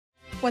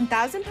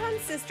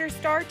1,000-pound sister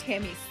star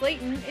Tammy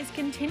Slaton is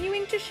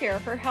continuing to share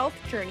her health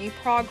journey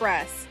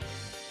progress.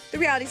 The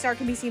reality star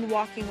can be seen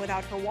walking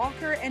without her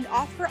walker and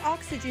off her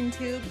oxygen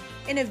tube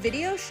in a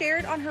video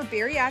shared on her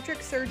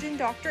bariatric surgeon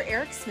Dr.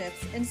 Eric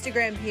Smith's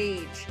Instagram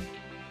page.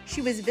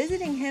 She was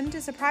visiting him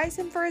to surprise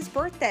him for his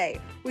birthday,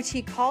 which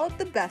he called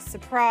the best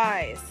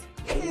surprise.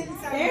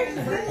 There's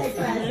the birthday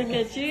present. Look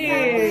at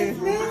you.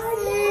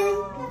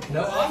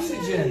 No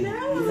oxygen.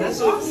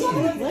 That's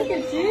awesome. Look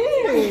at you.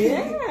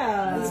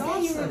 Yeah. That's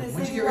awesome.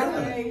 When'd you get rid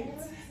of it?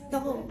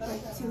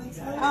 Like 2 weeks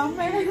ago. Oh,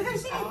 Mary.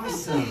 That's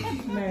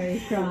awesome.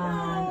 Mary's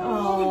crying.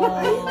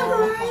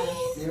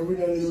 Oh.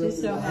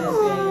 She's so happy.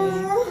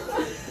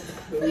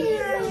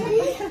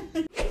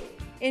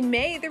 In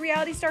May, the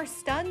reality star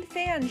stunned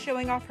fans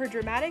showing off her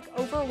dramatic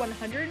over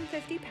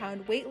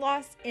 150-pound weight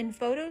loss in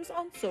photos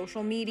on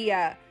social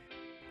media.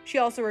 She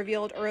also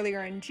revealed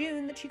earlier in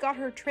June that she got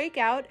her trach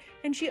out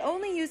and she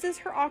only uses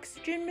her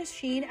oxygen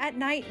machine at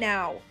night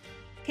now.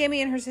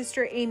 Tammy and her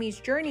sister Amy's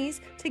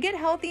journeys to get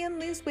healthy and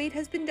lose weight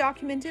has been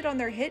documented on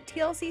their hit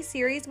TLC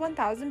series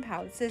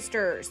 1,000-Pound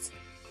Sisters.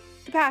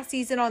 The past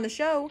season on the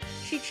show,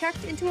 she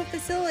checked into a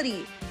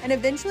facility and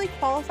eventually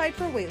qualified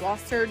for weight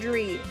loss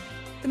surgery.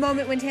 The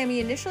moment when Tammy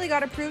initially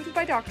got approved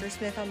by Dr.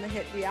 Smith on the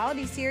hit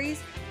reality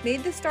series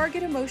made the star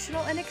get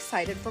emotional and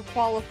excited for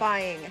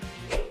qualifying.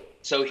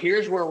 So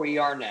here's where we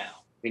are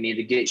now. We need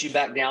to get you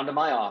back down to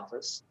my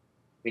office.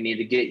 We need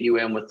to get you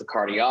in with the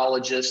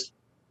cardiologist,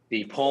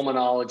 the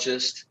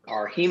pulmonologist,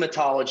 our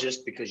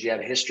hematologist, because you have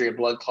a history of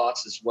blood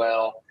clots as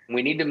well.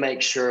 We need to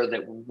make sure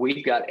that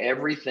we've got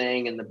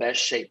everything in the best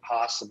shape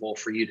possible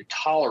for you to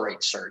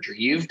tolerate surgery.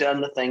 You've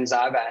done the things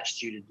I've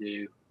asked you to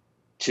do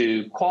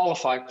to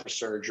qualify for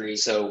surgery.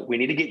 So we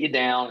need to get you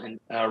down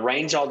and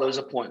arrange all those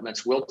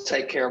appointments. We'll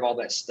take care of all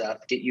that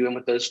stuff, get you in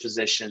with those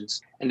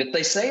physicians. And if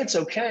they say it's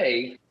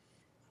okay,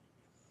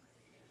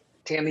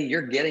 Tammy,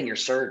 you're getting your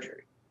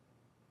surgery.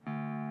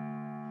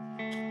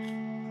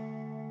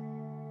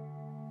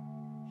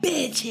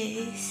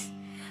 Bitches,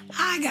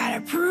 I got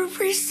approved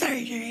for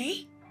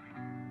surgery.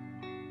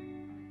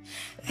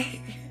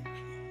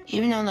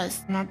 Even though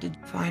that's not the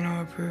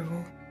final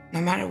approval,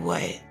 no matter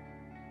what,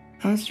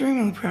 I'm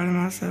extremely proud of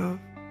myself.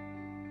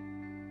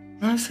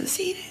 I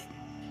succeeded.